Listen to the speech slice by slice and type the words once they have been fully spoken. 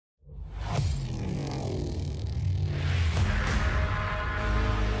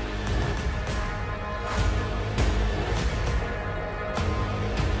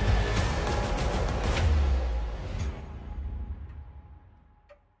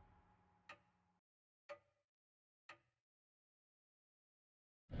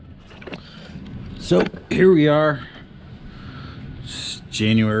So here we are. It's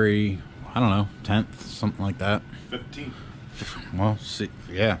January, I don't know, 10th, something like that. 15th. Well, see,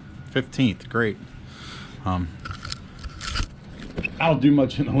 yeah, 15th. Great. I don't do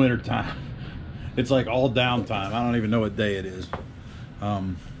much in the winter time. It's like all downtime. I don't even know what day it is.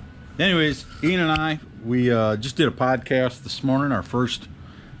 Anyways, Ian and I, we just did a podcast this morning. Our first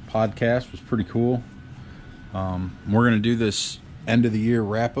podcast was pretty cool. We're gonna do this end of the year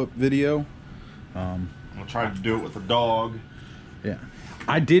wrap up video. I'll try to do it with a dog. Yeah,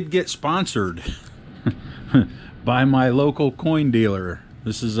 I did get sponsored by my local coin dealer.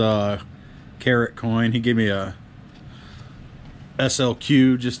 This is a Carrot Coin. He gave me a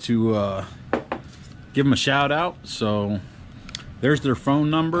SLQ just to give him a shout out. So there's their phone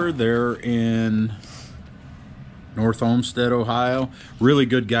number. They're in North Olmsted, Ohio. Really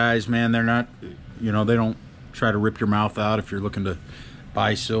good guys, man. They're not, you know, they don't try to rip your mouth out if you're looking to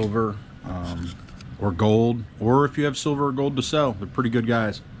buy silver or gold, or if you have silver or gold to sell. They're pretty good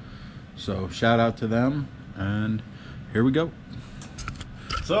guys. So shout out to them, and here we go.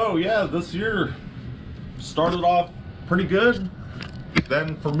 So yeah, this year started off pretty good.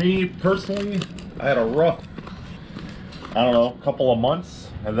 Then for me personally, I had a rough, I don't know, couple of months,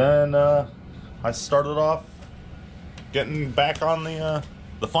 and then I started off getting back on the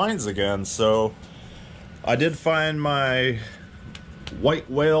finds again. So I did find my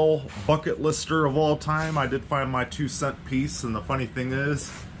white whale bucket lister of all time. I did find my 2-cent piece, and the funny thing is,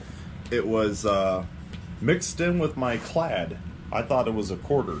 it was mixed in with my clad. I thought it was a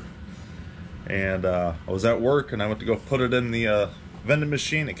quarter, and I was at work and I went to go put it in the vending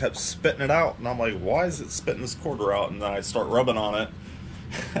machine. It kept spitting it out, and I'm like, why is it spitting this quarter out? And then I start rubbing on it,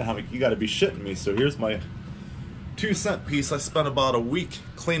 and I'm like, you gotta be shitting me. So here's my 2-cent piece. I spent about a week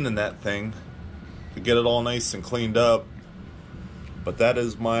cleaning that thing to get it all nice and cleaned up. But that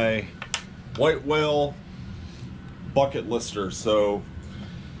is my white whale bucket lister. So,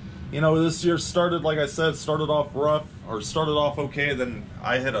 you know, this year started, like I said, started off rough, or started off okay. Then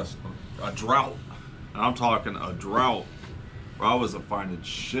I hit a drought. And I'm talking a drought where I wasn't finding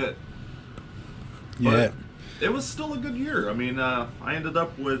shit. Yeah. But it was still a good year. I mean, I ended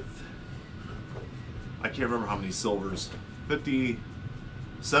up with, I can't remember how many silvers,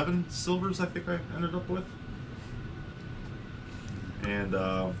 57 silvers I think I ended up with. And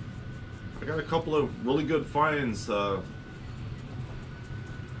I got a couple of really good finds. Learned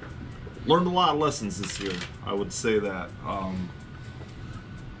a lot of lessons this year, I would say that.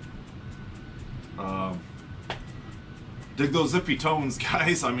 Dig those iffy tones,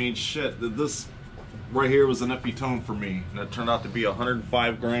 guys. I mean, shit, this right here was an iffy tone for me, and it turned out to be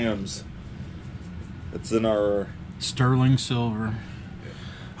 105 grams. It's in our sterling silver.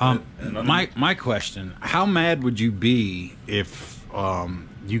 My question, how mad would you be if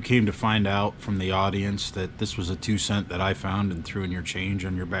you came to find out from the audience that this was a 2-cent that I found and threw in your change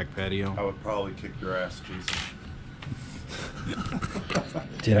on your back patio? I would probably kick your ass, Jason.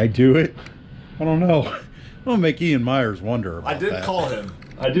 Did I do it? I don't know. I'll make Ian Myers wonder about that.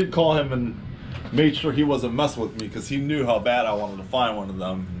 I did call him and made sure he wasn't messing with me, because he knew how bad I wanted to find one of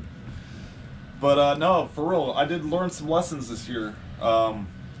them. But no, for real, I did learn some lessons this year.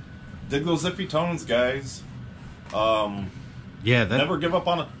 Dig those iffy tones, guys. Yeah, never give up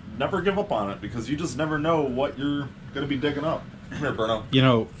on it. Never give up on it, because you just never know what you're gonna be digging up. Come here, Bruno. You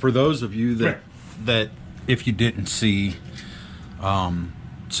know, for those of you that if you didn't see,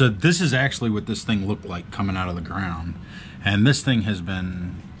 so this is actually what this thing looked like coming out of the ground, and this thing has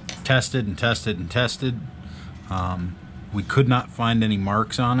been tested and tested and tested. We could not find any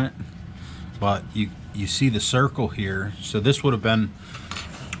marks on it, but you see the circle here. So this would have been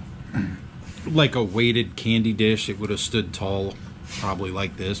like a weighted candy dish. It would have stood tall, probably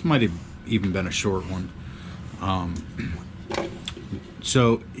like this. Might have even been a short one.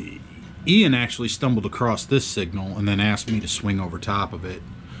 So Ian actually stumbled across this signal and then asked me to swing over top of it.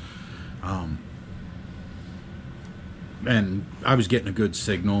 And I was getting a good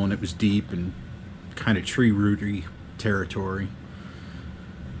signal, and it was deep and kind of tree rooty territory.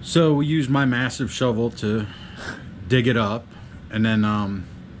 So we used my massive shovel to dig it up, and then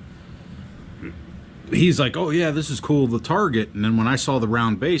he's like, oh yeah, this is cool, the target. And then when I saw the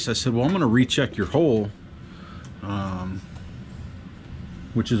round base, I said, well, I'm gonna recheck your hole,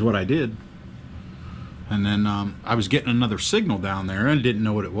 which is what I did. And then I was getting another signal down there, and I didn't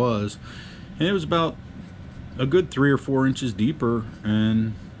know what it was, and it was about a good 3 or 4 inches deeper,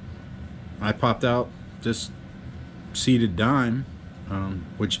 and I popped out this seeded dime,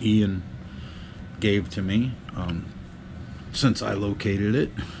 which Ian gave to me since I located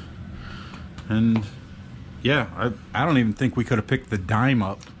it. And yeah, I don't even think we could have picked the dime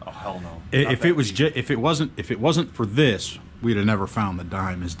up hell no. If it wasn't for this, we'd have never found the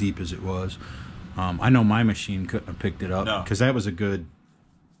dime as deep as it was. I know my machine couldn't have picked it up because that was a good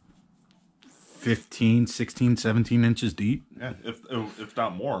 15, 16, 17 inches deep. Yeah, if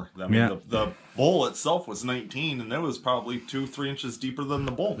not more. I mean, the bowl itself was 19, and it was probably 2-3 inches deeper than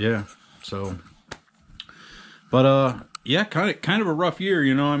the bowl. Yeah. So, but yeah, kind of a rough year,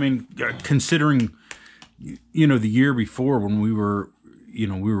 you know. I mean, considering, you know, the year before when we were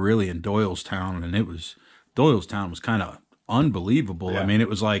really in Doylestown, and Doylestown was kind of unbelievable. Yeah. I mean, it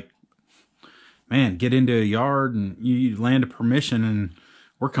was like, man, get into a yard and you land a permission, and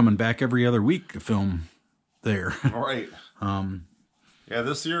we're coming back every other week to film there. Right. Yeah,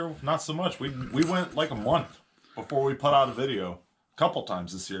 this year not so much. We went like a month before we put out a video. A couple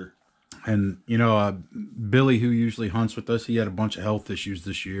times this year. And you know, Billy, who usually hunts with us, he had a bunch of health issues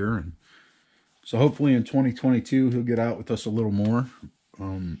this year, and so hopefully in 2022 he'll get out with us a little more.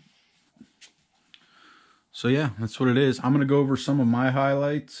 So yeah, that's what it is. I'm gonna go over some of my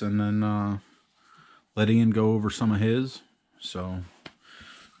highlights, and then let Ian go over some of his. So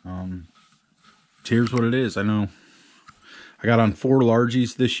here's what it is. I know I got on 4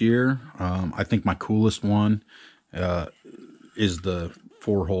 largies this year. I think my coolest one is the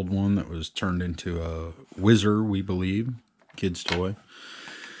 4-hold one that was turned into a Whizzer, we believe, kid's toy.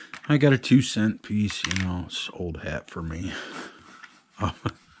 I got a 2-cent piece, you know, it's old hat for me.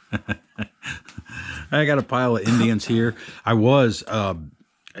 I got a pile of Indians here. I was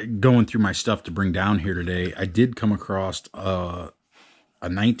going through my stuff to bring down here today. I did come across a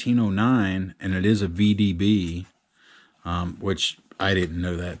 1909, and it is a VDB, which I didn't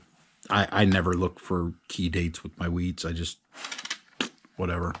know that. I never look for key dates with my wheats. I just,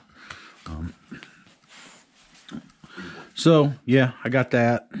 whatever. So, yeah, I got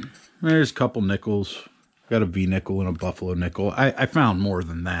that. There's a couple nickels. Got a V nickel and a Buffalo nickel. I found more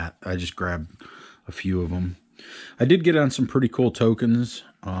than that. I just grabbed a few of them. I did get on some pretty cool tokens.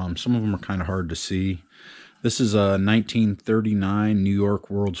 Some of them are kind of hard to see. This is a 1939 New York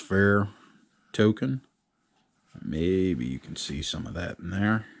World's Fair token. Maybe you can see some of that in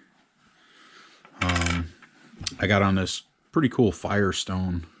there. I got on this pretty cool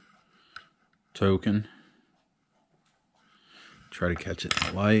Firestone token. Try to catch it in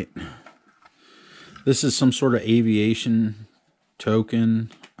the light. This is some sort of aviation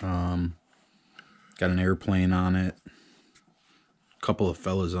token. Got an airplane on it. A couple of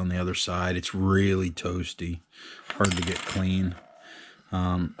fellas on the other side. It's really toasty. Hard to get clean.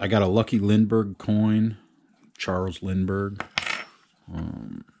 I got a Lucky Lindbergh coin. Charles Lindbergh.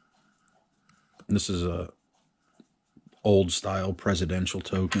 This is a old style presidential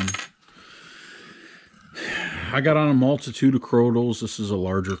token. I got on a multitude of crotals. This is a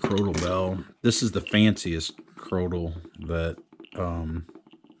larger crotal bell. This is the fanciest crotal that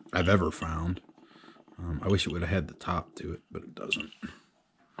I've ever found. I wish it would have had the top to it, but it doesn't.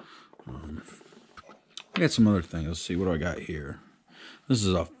 I got some other things. Let's see, what do I got here? This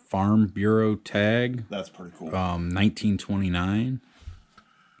is a Farm Bureau tag. That's pretty cool. 1929.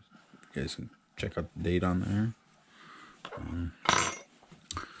 You guys can check out the date on there.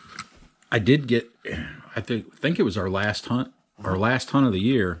 I did get, I think it was our last hunt of the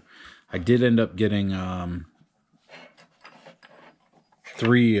year. I did end up getting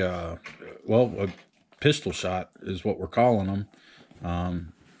 3, a pistol shot is what we're calling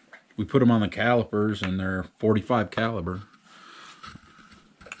them. We put them on the calipers, and they're 45 caliber.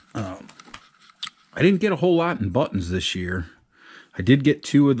 I didn't get a whole lot in buttons this year. I did get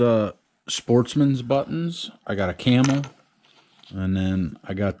 2 of the Sportsman's buttons. I got a camel, and then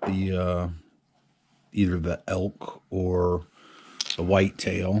I got the either the elk or the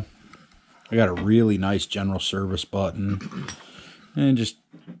whitetail. I got a really nice general service button, and just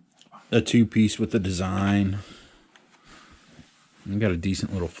a 2-piece with the design. I got a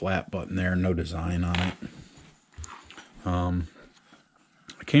decent little flat button there, no design on it.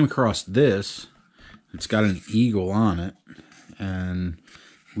 I came across this. It's got an eagle on it, and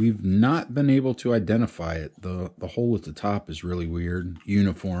we've not been able to identify it. The hole at the top is really weird.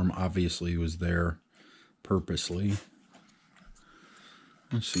 Uniform obviously was there purposely.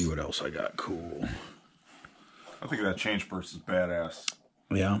 Let's see what else I got cool. I think that change purse is badass.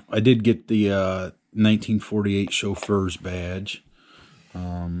 Yeah, I did get the 1948 chauffeur's badge.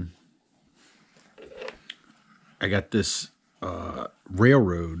 I got this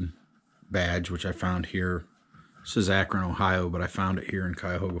railroad badge, which I found here. This is Akron, Ohio, but I found it here in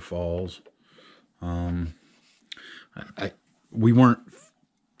Cuyahoga Falls. We weren't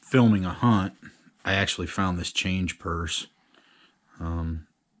filming a hunt. I actually found this change purse. And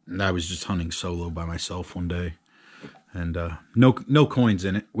I was just hunting solo by myself one day. And no coins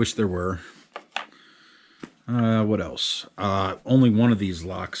in it. Wish there were. What else? Only one of these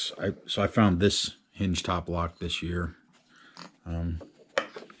locks. So I found this hinge top lock this year.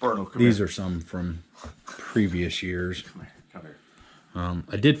 These are some from previous years. Come here.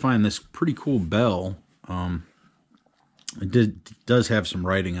 I did find this pretty cool bell. It does have some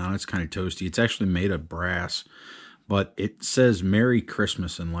writing on it. It's kind of toasty. It's actually made of brass, but it says Merry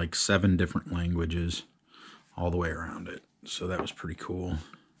Christmas in like 7 different languages all the way around it. So that was pretty cool.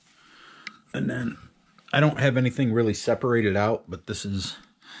 And then I don't have anything really separated out, but this is,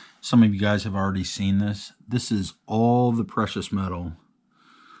 some of you guys have already seen this. This is all the precious metal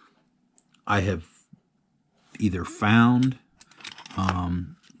I have either found,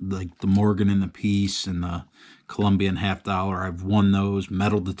 like the Morgan and the Peace and the Colombian $50. I've won those.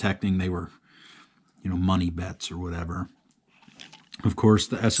 Metal detecting, they were, money bets or whatever. Of course,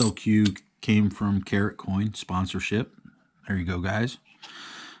 the SLQ came from Carat Coin sponsorship. There you go, guys.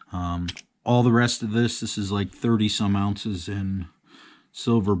 All the rest of this is like 30 some ounces in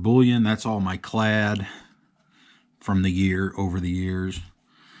silver bullion. That's all my clad from the year, over the years.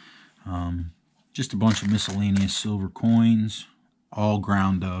 Just a bunch of miscellaneous silver coins, all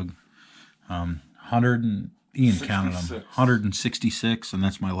ground dug. 100 and Ian counted them. 166, and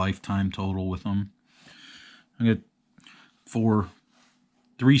that's my lifetime total with them. I got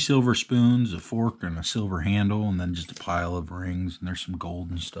 3 silver spoons, a fork, and a silver handle, and then just a pile of rings, and there's some gold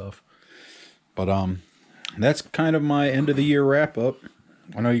and stuff. But that's kind of my end of the year wrap up.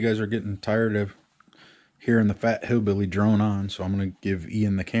 I know you guys are getting tired of hearing the fat hillbilly drone on, so I'm going to give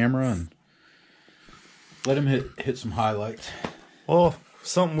Ian the camera and let him hit some highlights. Well,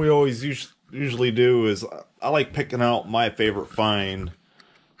 something we always usually do is I like picking out my favorite find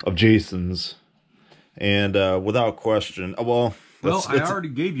of Jason's, and without question, I already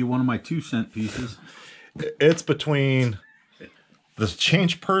gave you one of my 2-cent pieces. It's between this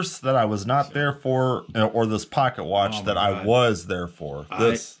change purse that I was not there for, or this pocket watch that I was there for.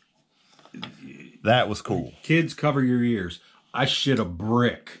 That was cool. Kids, cover your ears. I shit a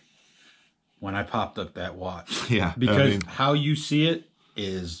brick when I popped up that watch. Yeah. Because how you see it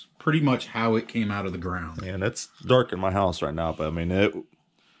is pretty much how it came out of the ground. And it's dark in my house right now, but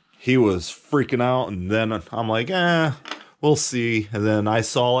he was freaking out, and then I'm like, we'll see. And then I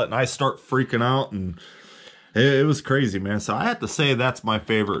saw it, and I start freaking out, and it was crazy, man. So I have to say that's my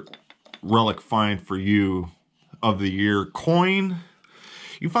favorite relic find for you of the year. Coin.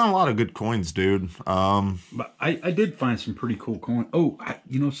 You found a lot of good coins, dude. But I did find some pretty cool coins. Oh,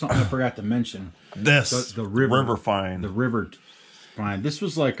 something I forgot to mention. The river find. The river find. This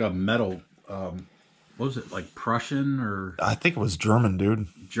was like a metal, what was it, like Prussian or? I think it was German, dude.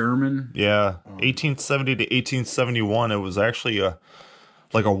 German? Yeah. 1870 to 1871. It was actually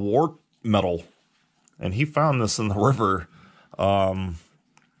like a war medal. And he found this in the river.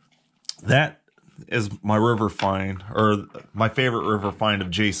 That is my river find, or my favorite river find of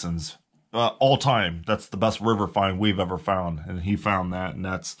Jason's. All time. That's the best river find we've ever found. And he found that. And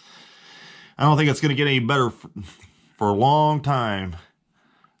I don't think it's going to get any better for a long time.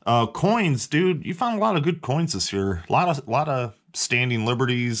 Coins, dude. You found a lot of good coins this year. A lot of standing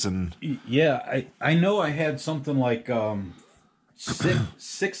liberties. And yeah, I know I had something like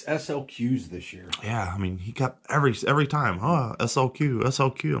six SLQs this year. Yeah, I mean, he got every time.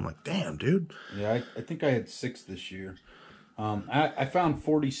 SLQ. I'm like, damn, dude. Yeah, I think I had 6 this year. I found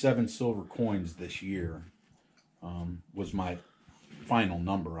 47 silver coins this year. Was my final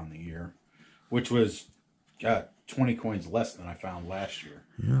number on the year, which was 20 coins less than I found last year.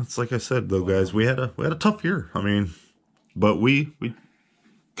 Yeah, it's like I said though, guys. We had a tough year. I mean, but we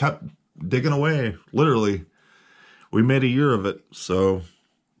kept digging away, literally. We made a year of it, so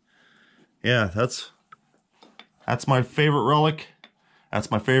yeah, that's my favorite relic.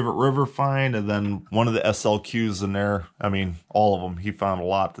 That's my favorite river find, and then one of the SLQs in there. I mean, all of them. He found a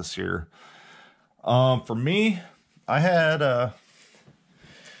lot this year. For me, I had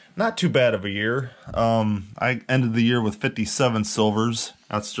not too bad of a year. I ended the year with 57 silvers.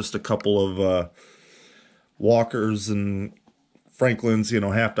 That's just a couple of Walkers and Franklin's,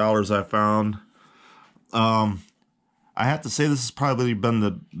 $50 I found. I have to say this has probably been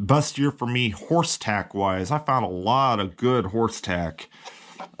the best year for me horse tack wise. I found a lot of good horse tack.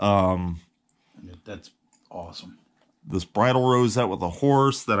 That's awesome. This bridle rosette with a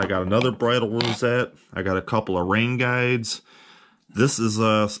horse. Then I got another bridle rosette. I got a couple of rain guides. This is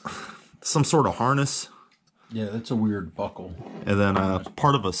some sort of harness. Yeah, that's a weird buckle. And then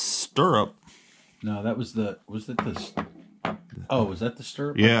part of a stirrup. No, that was was that the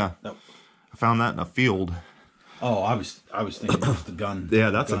stirrup? Yeah. No. I found that in a field. Oh, I was thinking just the gun. Yeah,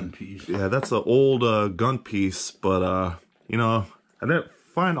 that's gun piece. Yeah, that's an old gun piece, but you know, I didn't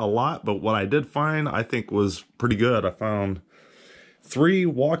find a lot, but what I did find I think was pretty good. I found 3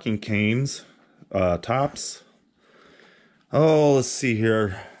 walking canes, tops. Oh, let's see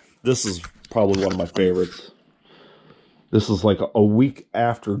here. This is probably one of my favorites. This is like a week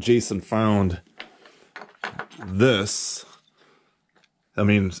after Jason found this. I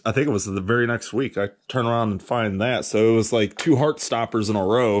mean, I think it was the very next week I turn around and find that. So it was like 2 heart stoppers in a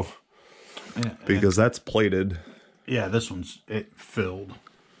row, because that's plated. Yeah, this one's filled.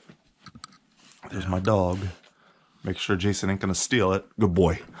 There's my dog. Make sure Jason ain't gonna steal it. Good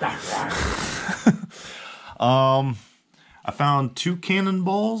boy. I found 2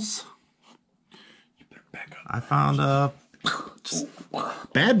 cannonballs. I found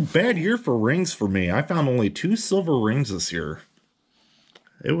bad year for rings for me. I found only 2 silver rings this year.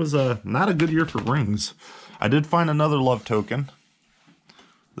 It was not a good year for rings. I did find another love token.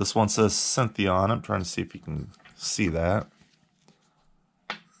 This one says Cynthia on it. I'm trying to see if you can see that.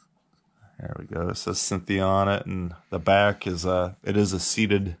 There we go. It says Cynthia on it, and the back is it is a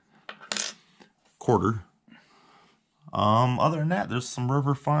seated quarter. Other than that, there's some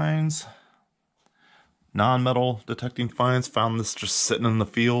river finds, non-metal detecting finds. Found this just sitting in the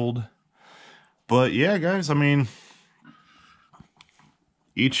field. But yeah, guys, I mean,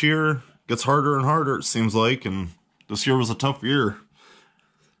 each year gets harder and harder, it seems like, and this year was a tough year.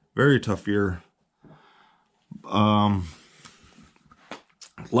 Very tough year.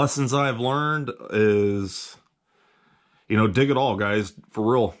 Lessons I've learned is, you know, dig it all, guys,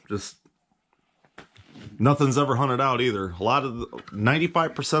 for real. Just nothing's ever hunted out either. A lot of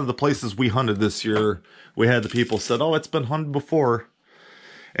 95% of the places we hunted this year, we had the people said, "Oh, it's been hunted before,"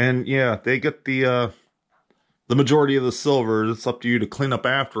 and yeah, they get the majority of the silver. It's up to you to clean up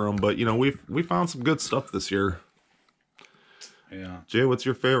after them. But you know, we found some good stuff this year. Yeah. Jay, what's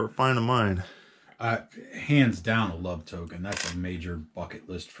your favorite find of mine? Hands down, a love token. That's a major bucket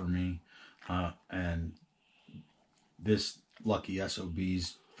list for me. And this lucky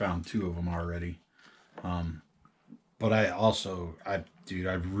SOB's found 2 of them already. But I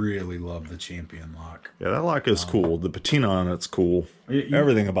really love the champion lock. Yeah, that lock is cool. The patina on it's cool.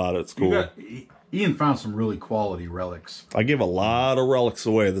 Everything about it's cool. Ian found some really quality relics. I gave a lot of relics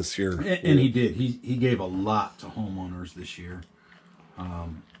away this year. And he did. He gave a lot to homeowners this year.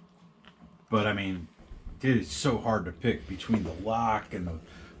 But I mean, dude, it's so hard to pick between the lock and the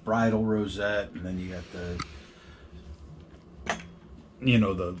bridal rosette, and then you got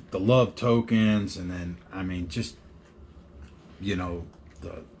the love tokens, and then I mean just the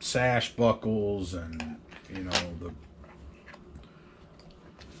sash buckles, and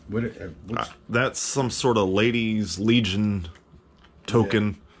that's some sort of ladies legion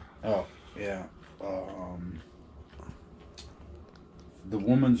token. Yeah. Oh yeah. The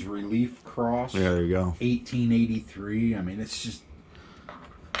Woman's Relief Cross. Yeah, there you go. 1883. I mean, it's just,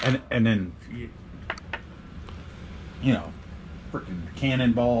 and then freaking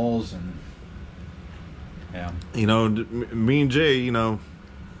cannonballs, and yeah. Me and Jay,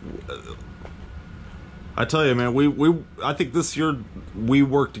 I tell you, man, I think this year we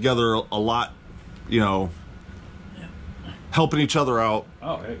worked together a lot, helping each other out.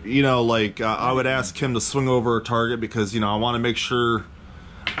 Oh, hey. I would ask him to swing over a target because, I want to make sure,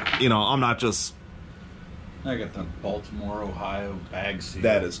 I'm not just... I got the Baltimore, Ohio bag seal.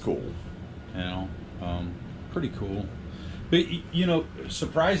 That is cool. Pretty cool. But,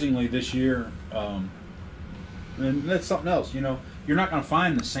 surprisingly this year, and that's something else, you're not going to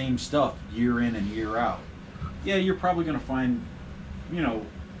find the same stuff year in and year out. Yeah, you're probably going to find,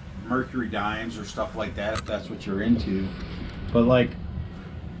 Mercury dimes or stuff like that if that's what you're into. But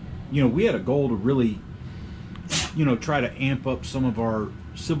we had a goal to really, try to amp up some of our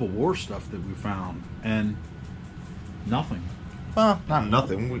Civil War stuff that we found, and nothing. Well, not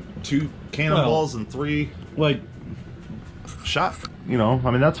nothing. 2 cannonballs and 3 shot.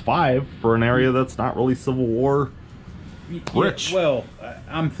 That's 5 for an area that's not really Civil War rich. Yeah, well,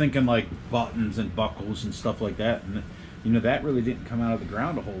 I'm thinking buttons and buckles and stuff like that, and that really didn't come out of the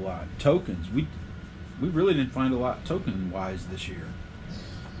ground a whole lot. Tokens, we really didn't find a lot token wise this year.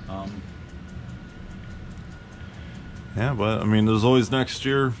 Yeah, but there's always next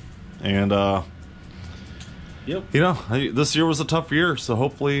year, and yep. This year was a tough year, so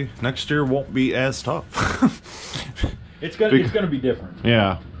hopefully next year won't be as tough. It's gonna be different.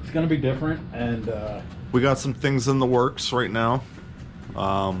 Yeah, it's gonna be different, and we got some things in the works right now.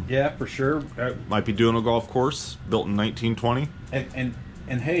 Yeah, for sure. Might be doing a golf course built in 1920.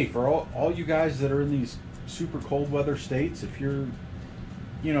 And hey, for all you guys that are in these super cold weather states, if you're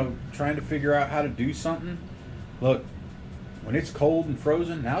trying to figure out how to do something, look, when it's cold and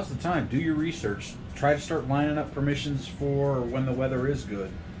frozen, now's the time. Do your research. Try to start lining up permissions for when the weather is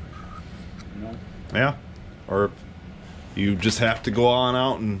good. You know? Yeah. Or if you just have to go on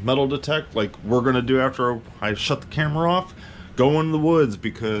out and metal detect like we're going to do after I shut the camera off. Go in the woods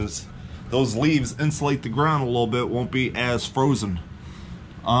because those leaves insulate the ground a little bit, won't be as frozen.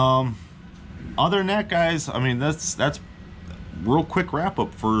 Other than that, guys, I mean, that's real quick wrap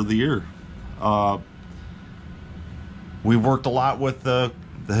up for the year. We've worked a lot with the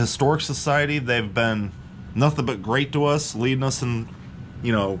Historic Society. They've been nothing but great to us, leading us in,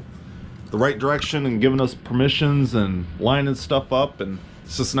 you know, the right direction and giving us permissions and lining stuff up, and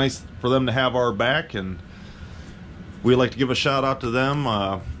it's just nice for them to have our back. And we'd like to give a shout out to them.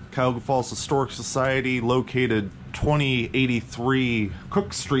 Cuyahoga Falls Historic Society, located 2083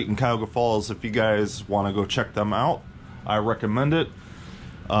 Cook Street in Cuyahoga Falls. If you guys want to go check them out, I recommend it.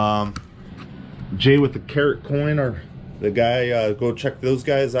 Jay with the carrot coin, or the guy, go check those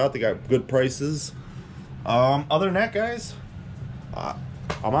guys out. They got good prices. Other than that, guys,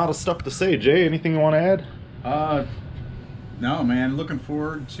 I'm out of stuff to say. Jay, anything you want to add? No, man. Looking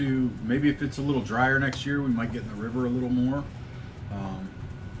forward to, maybe if it's a little drier next year, we might get in the river a little more.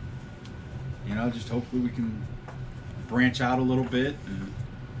 You know, just hopefully we can branch out a little bit, and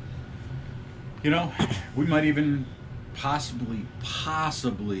you know, we might even possibly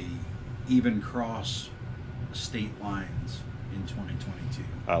even cross state lines in 2022.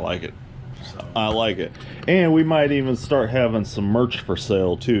 I like it. So. I like it. And we might even start having some merch for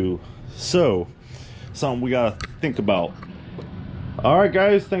sale too. So, something we gotta think about. Alright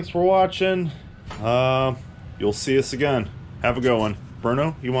guys, thanks for watching. You'll see us again. Have a good one.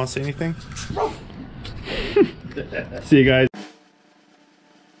 Bruno, you want to say anything? See you guys.